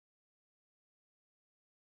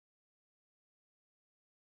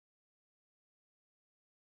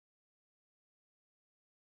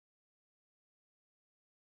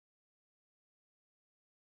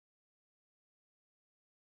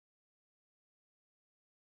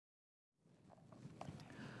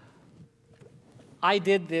I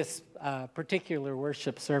did this particular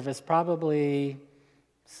worship service probably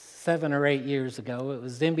 7 or 8 years ago. It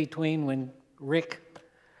was in between when Rick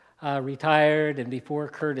retired and before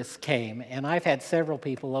Curtis came. And I've had several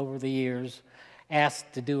people over the years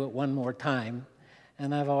ask to do it one more time.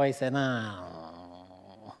 And I've always said,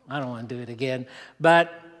 no, I don't want to do it again.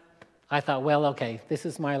 But I thought, well, okay, this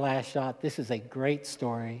is my last shot. This is a great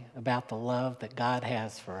story about the love that God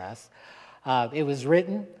has for us. It was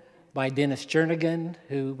written by Dennis Jernigan,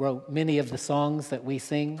 who wrote many of the songs that we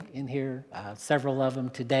sing in here, several of them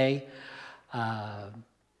today.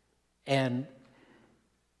 And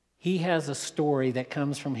he has a story that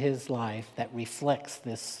comes from his life that reflects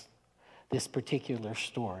this particular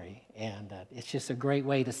story. And it's just a great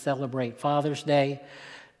way to celebrate Father's Day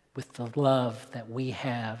with the love that we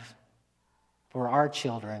have for our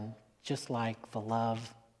children, just like the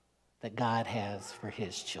love that God has for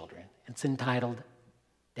his children. It's entitled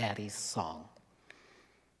Daddy's Song.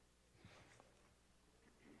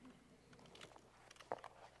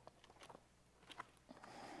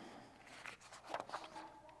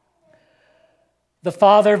 The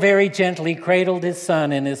father very gently cradled his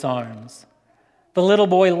son in his arms. The little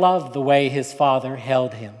boy loved the way his father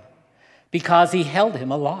held him, because he held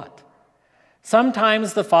him a lot.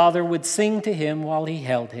 Sometimes the father would sing to him while he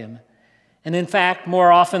held him, and in fact,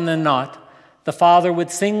 more often than not, the father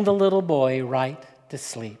would sing the little boy right to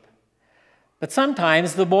sleep. But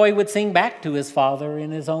sometimes the boy would sing back to his father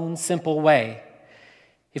in his own simple way.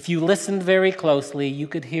 If you listened very closely, you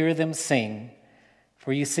could hear them sing,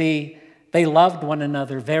 for you see, they loved one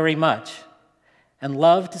another very much and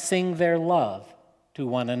loved to sing their love to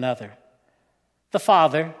one another. The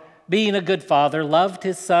father, being a good father, loved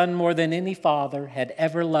his son more than any father had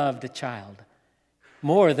ever loved a child,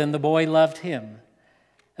 more than the boy loved him.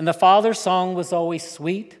 And the father's song was always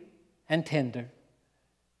sweet and tender,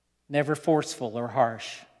 never forceful or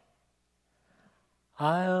harsh.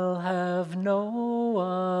 I'll have no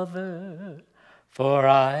other, for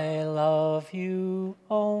I love you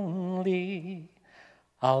only.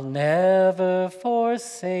 I'll never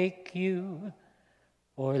forsake you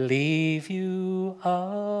or leave you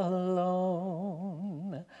alone.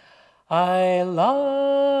 I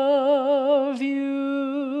love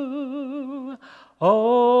you.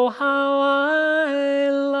 Oh, how I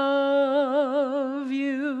love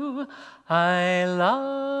you. I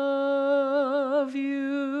love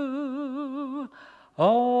you.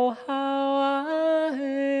 Oh, how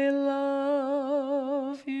I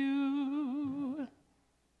love you.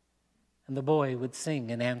 And the boy would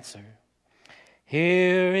sing in answer,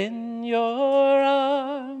 here in your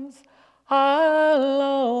arms I'll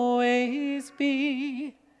always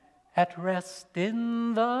be, at rest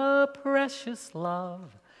in the precious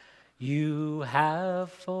love you have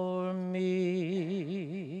for me.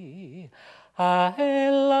 I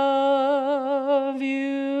love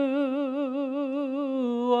you.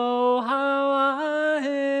 Oh, how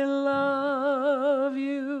I love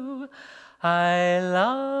you. I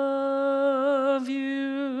love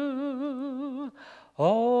you.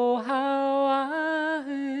 Oh, how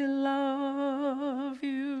I love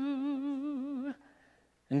you.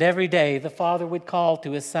 And every day the father would call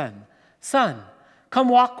to his son, son, come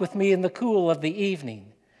walk with me in the cool of the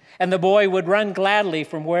evening. And the boy would run gladly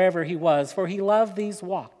from wherever he was, for he loved these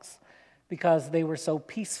walks because they were so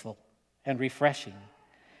peaceful and refreshing.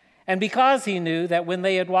 And because he knew that when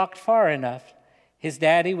they had walked far enough, his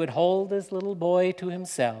daddy would hold his little boy to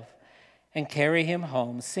himself and carry him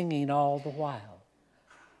home, singing all the while,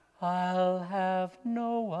 I'll have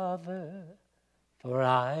no other, for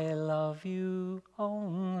I love you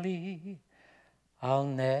only. I'll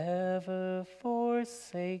never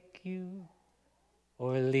forsake you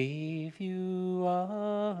or leave you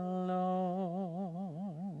alone.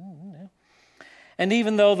 And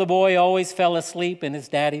even though the boy always fell asleep in his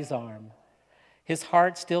daddy's arm, his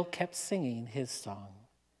heart still kept singing his song.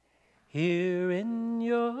 Here in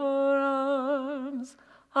your arms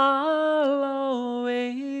I'll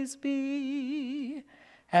always be,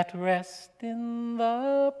 at rest in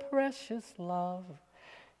the precious love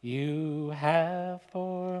you have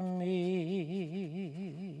for me.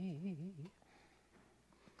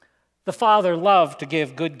 The father loved to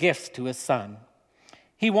give good gifts to his son.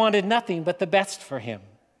 He wanted nothing but the best for him.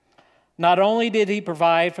 Not only did he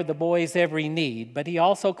provide for the boy's every need, but he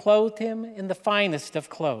also clothed him in the finest of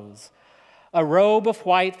clothes, a robe of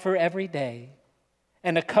white for every day,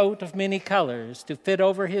 and a coat of many colors to fit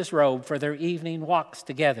over his robe for their evening walks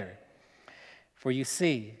together. For you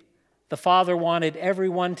see, the father wanted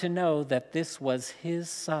everyone to know that this was his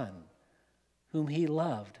son, whom he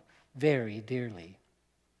loved very dearly.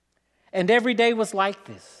 And every day was like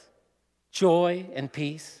this. joy, and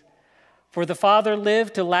peace. For the Father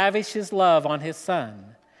lived to lavish his love on his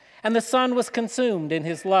Son, and the Son was consumed in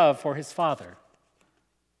his love for his Father.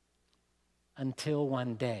 Until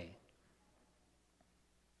one day,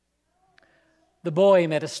 the boy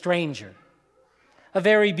met a stranger, a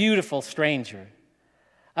very beautiful stranger,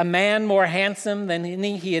 a man more handsome than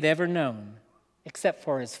any he had ever known, except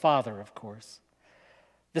for his father, of course.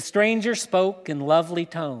 The stranger spoke in lovely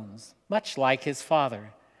tones, much like his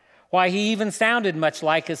father. Why, he even sounded much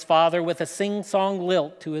like his father with a sing-song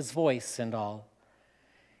lilt to his voice and all.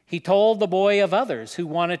 He told the boy of others who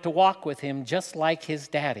wanted to walk with him just like his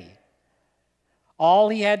daddy. All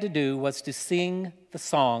he had to do was to sing the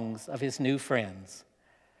songs of his new friends.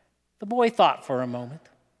 The boy thought for a moment.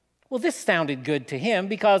 Well, this sounded good to him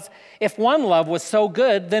because if one love was so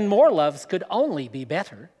good, then more loves could only be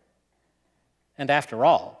better. And after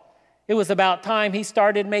all, it was about time he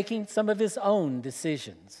started making some of his own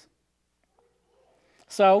decisions.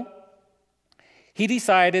 So, he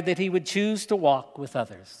decided that he would choose to walk with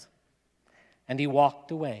others. And he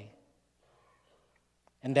walked away.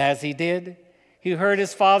 And as he did, he heard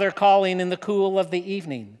his father calling in the cool of the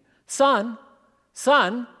evening, "Son,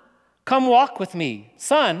 son, come walk with me.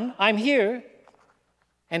 Son, I'm here."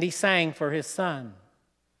 And he sang for his son,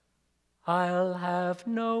 "I'll have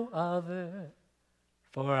no other,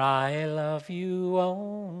 for I love you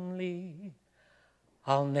only.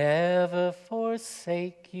 I'll never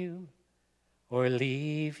forsake you or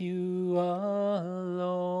leave you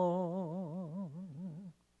alone."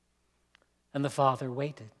 And the father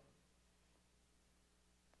waited.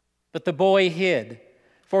 But the boy hid,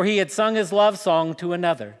 for he had sung his love song to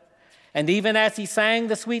another. And even as he sang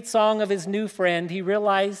the sweet song of his new friend, he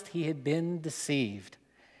realized he had been deceived.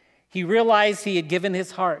 He realized he had given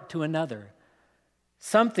his heart to another,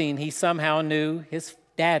 something he somehow knew his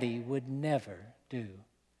daddy would never do.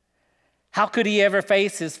 How could he ever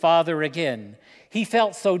face his father again? He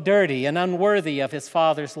felt so dirty and unworthy of his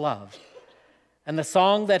father's love. And the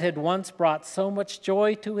song that had once brought so much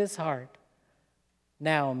joy to his heart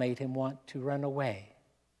now made him want to run away.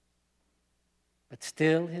 But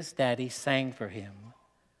still his daddy sang for him,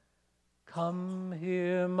 "Come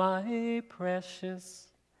here, my precious,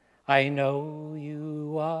 I know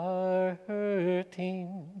you are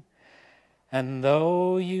hurting, and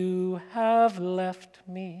though you have left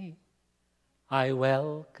me, I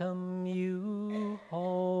welcome you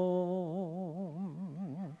home."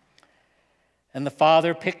 And the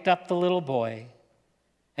father picked up the little boy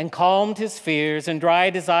and calmed his fears and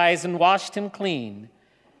dried his eyes and washed him clean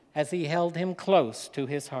as he held him close to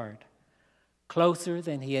his heart, closer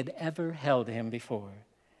than he had ever held him before.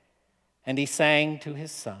 And he sang to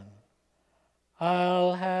his son,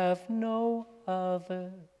 "I'll have no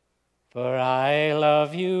other, for I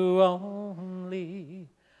love you only.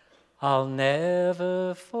 I'll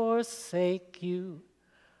never forsake you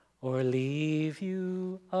or leave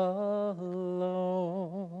you alone."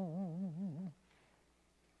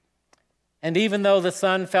 And even though the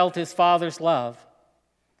son felt his father's love,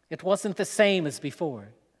 it wasn't the same as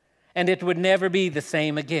before, and it would never be the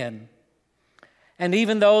same again. And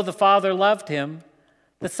even though the father loved him,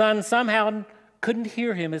 the son somehow couldn't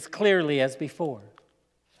hear him as clearly as before.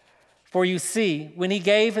 For you see, when he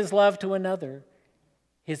gave his love to another,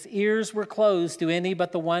 his ears were closed to any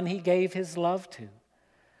but the one he gave his love to.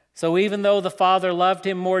 So even though the father loved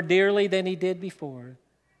him more dearly than he did before,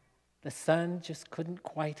 the son just couldn't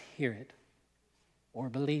quite hear it or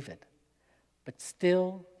believe it. But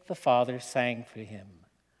still the father sang for him,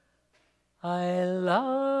 "I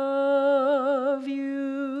love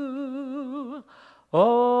you,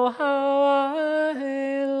 oh how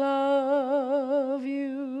I love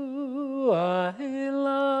you, I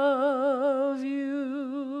love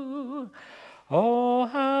you, oh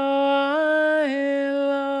how I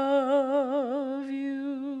love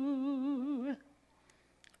you."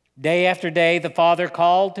 Day after day the father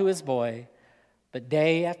called to his boy, but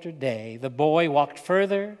day after day the boy walked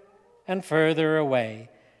further and further away,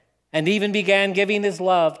 and even began giving his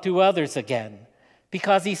love to others again,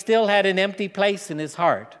 because he still had an empty place in his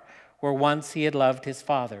heart where once he had loved his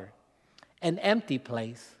father, an empty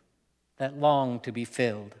place that longed to be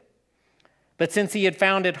filled. But since he had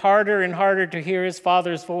found it harder and harder to hear his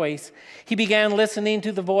father's voice, he began listening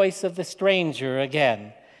to the voice of the stranger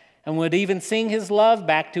again, and would even sing his love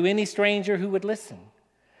back to any stranger who would listen.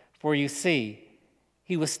 For you see,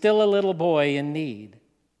 he was still a little boy in need.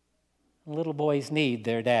 Little boys need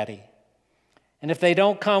their daddy. And if they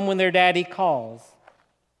don't come when their daddy calls,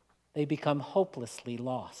 they become hopelessly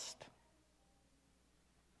lost.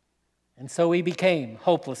 And so he became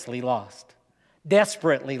hopelessly lost,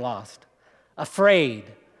 desperately lost,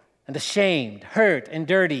 afraid, and ashamed, hurt and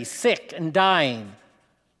dirty, sick and dying,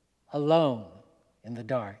 alone in the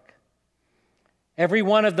dark. Every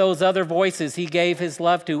one of those other voices he gave his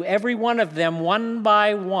love to, every one of them, one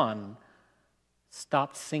by one,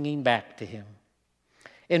 stopped singing back to him.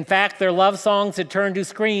 In fact, their love songs had turned to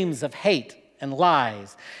screams of hate and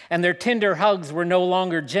lies, and their tender hugs were no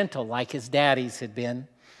longer gentle like his daddy's had been.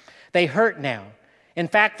 They hurt now. In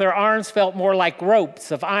fact, their arms felt more like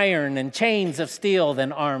ropes of iron and chains of steel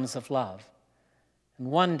than arms of love.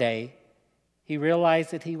 And one day, he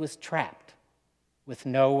realized that he was trapped with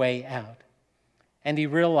no way out. And he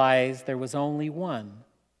realized there was only one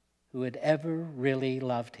who had ever really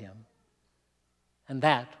loved him. And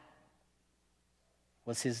that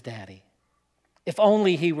was his daddy. If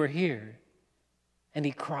only he were here. And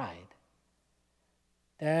he cried,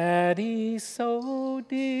 "Daddy, so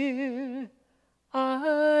dear,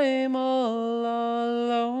 I'm all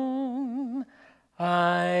alone.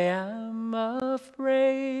 I am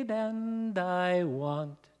afraid and I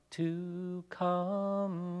want to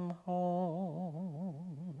come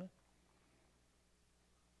home."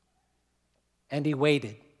 And he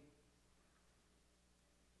waited.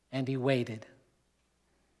 And he waited.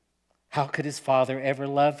 How could his father ever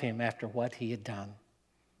love him after what he had done?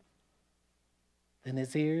 Then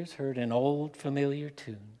his ears heard an old familiar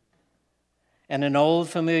tune and an old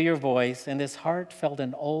familiar voice, and his heart felt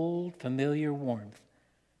an old familiar warmth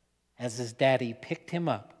as his daddy picked him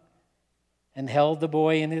up and held the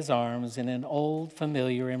boy in his arms in an old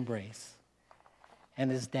familiar embrace.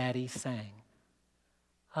 And his daddy sang,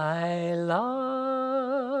 "I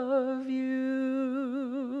love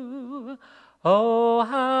you, oh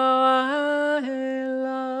how I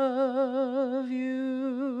love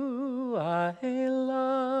you, I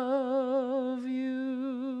love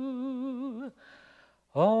you,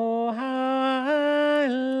 oh how I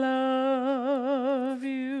love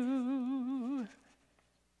you."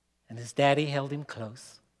 And his daddy held him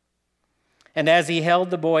close. And as he held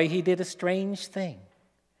the boy, he did a strange thing.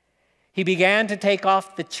 He began to take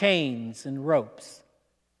off the chains and ropes,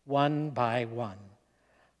 one by one,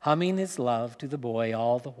 humming his love to the boy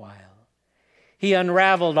all the while. He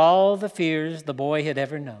unraveled all the fears the boy had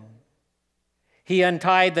ever known. He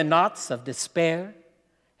untied the knots of despair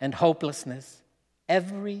and hopelessness,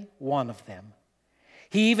 every one of them.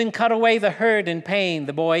 He even cut away the hurt and pain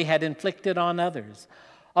the boy had inflicted on others,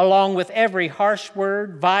 along with every harsh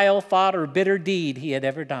word, vile thought, or bitter deed he had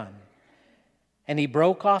ever done. And he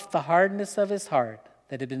broke off the hardness of his heart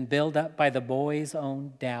that had been built up by the boy's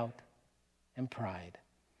own doubt and pride.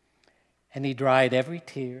 And he dried every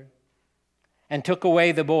tear and took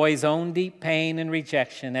away the boy's own deep pain and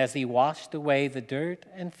rejection as he washed away the dirt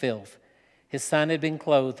and filth his son had been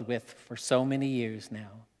clothed with for so many years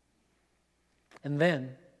now. And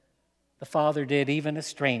then the father did even a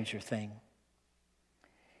stranger thing.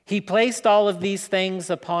 He placed all of these things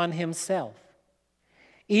upon himself,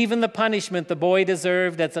 even the punishment the boy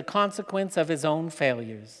deserved as a consequence of his own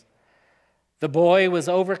failures. The boy was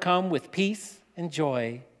overcome with peace and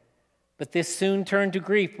joy, but this soon turned to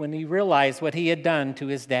grief when he realized what he had done to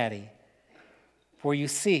his daddy. For you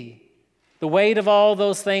see, the weight of all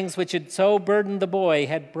those things which had so burdened the boy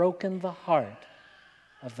had broken the heart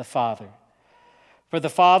of the father. For the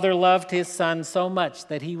father loved his son so much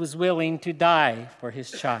that he was willing to die for his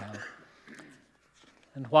child.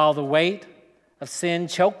 And while the weight of sin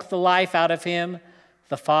choked the life out of him,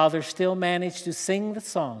 the father still managed to sing the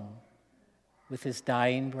song with his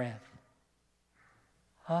dying breath.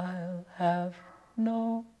 "I'll have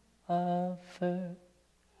no other,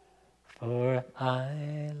 for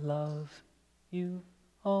I love you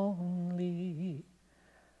only.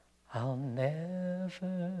 I'll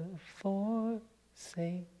never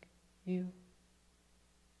forsake you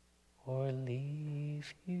or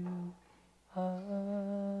leave you alone."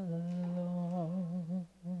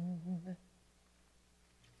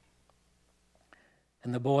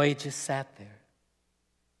 And the boy just sat there,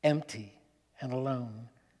 empty and alone,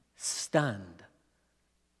 stunned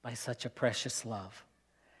by such a precious love.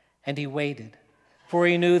 And he waited, for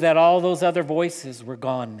he knew that all those other voices were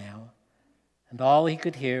gone now, and all he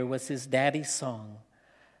could hear was his daddy's song,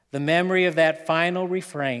 the memory of that final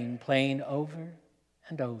refrain playing over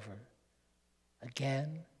and over,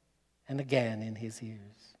 again and again in his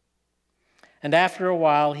ears. And after a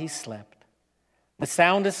while he slept, the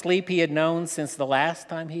soundest sleep he had known since the last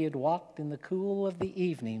time he had walked in the cool of the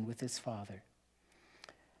evening with his father.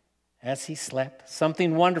 As he slept,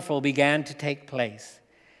 something wonderful began to take place.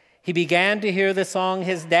 He began to hear the song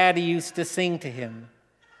his daddy used to sing to him.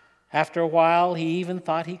 After a while, he even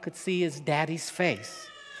thought he could see his daddy's face.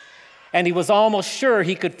 and he was almost sure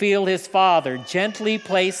he could feel his father gently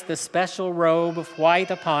place the special robe of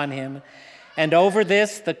white upon him, and over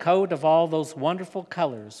this the coat of all those wonderful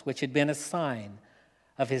colors which had been a sign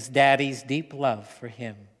of his daddy's deep love for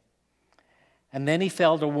him. And then he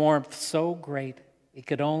felt a warmth so great it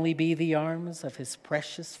could only be the arms of his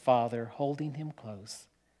precious father holding him close.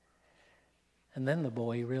 And then the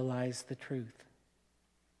boy realized the truth.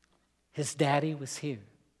 His daddy was here,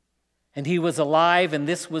 and he was alive, and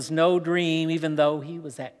this was no dream, even though he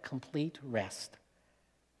was at complete rest.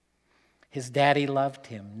 His daddy loved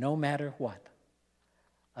him no matter what.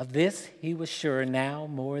 Of this he was sure now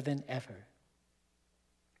more than ever.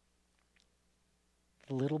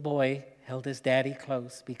 The little boy held his daddy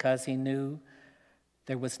close because he knew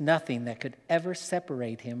there was nothing that could ever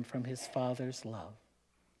separate him from his father's love,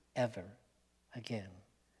 ever again.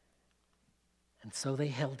 And so they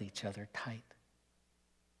held each other tight,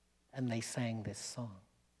 and they sang this song.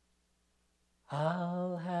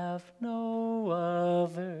 I'll have no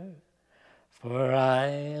other, for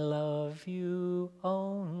I love you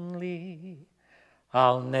only.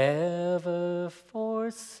 I'll never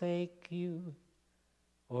forsake you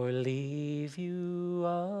or leave you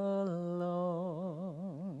alone.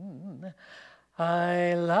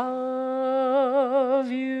 I love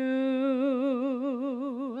you.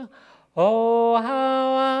 Oh,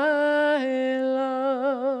 how I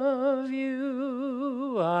love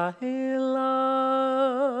you. I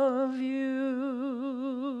love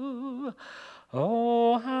you.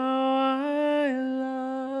 Oh, how I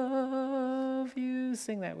love you.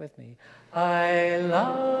 Sing that with me. I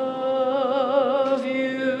love you.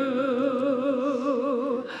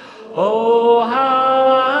 Oh,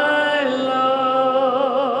 how I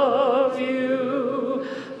love you.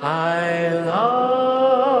 I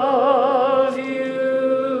love you.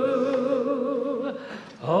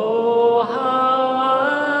 Oh, how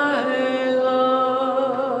I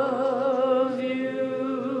love you.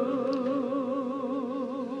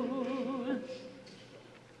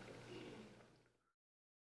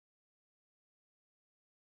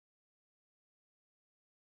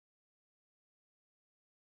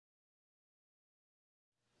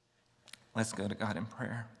 Let's go to God in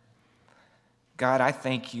prayer. God, I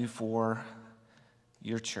thank you for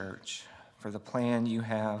your church, for the plan you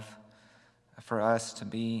have for us to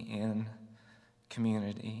be in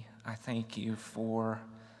community. I thank you for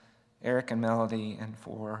Eric and Melody and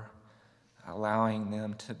for allowing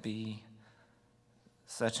them to be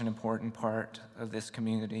such an important part of this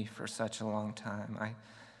community for such a long time.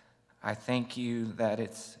 I thank you that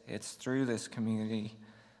it's through this community,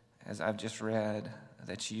 as I've just read,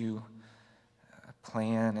 that you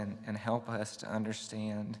plan and help us to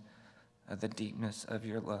understand the deepness of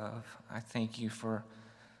your love. I thank you for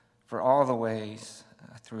all the ways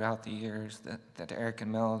throughout the years that Eric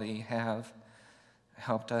and Melody have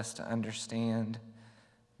helped us to understand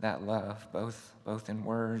that love, both in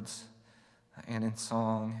words and in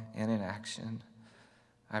song and in action.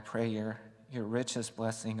 I pray your richest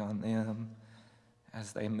blessing on them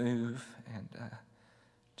as they move, and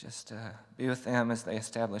just be with them as they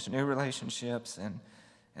establish new relationships and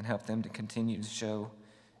help them to continue to show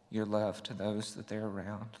your love to those that they're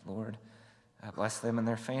around. Lord, bless them and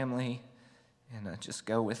their family, and just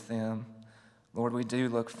go with them. Lord, we do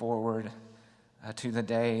look forward to the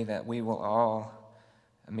day that we will all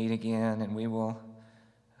meet again, and we will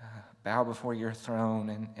bow before your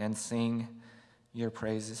throne and sing your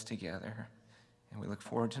praises together. And we look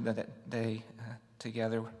forward to that day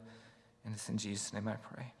together. And it's in Jesus' name I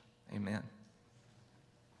pray. Amen.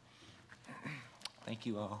 Thank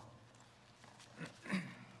you all.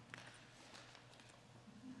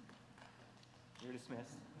 You're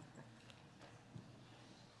dismissed.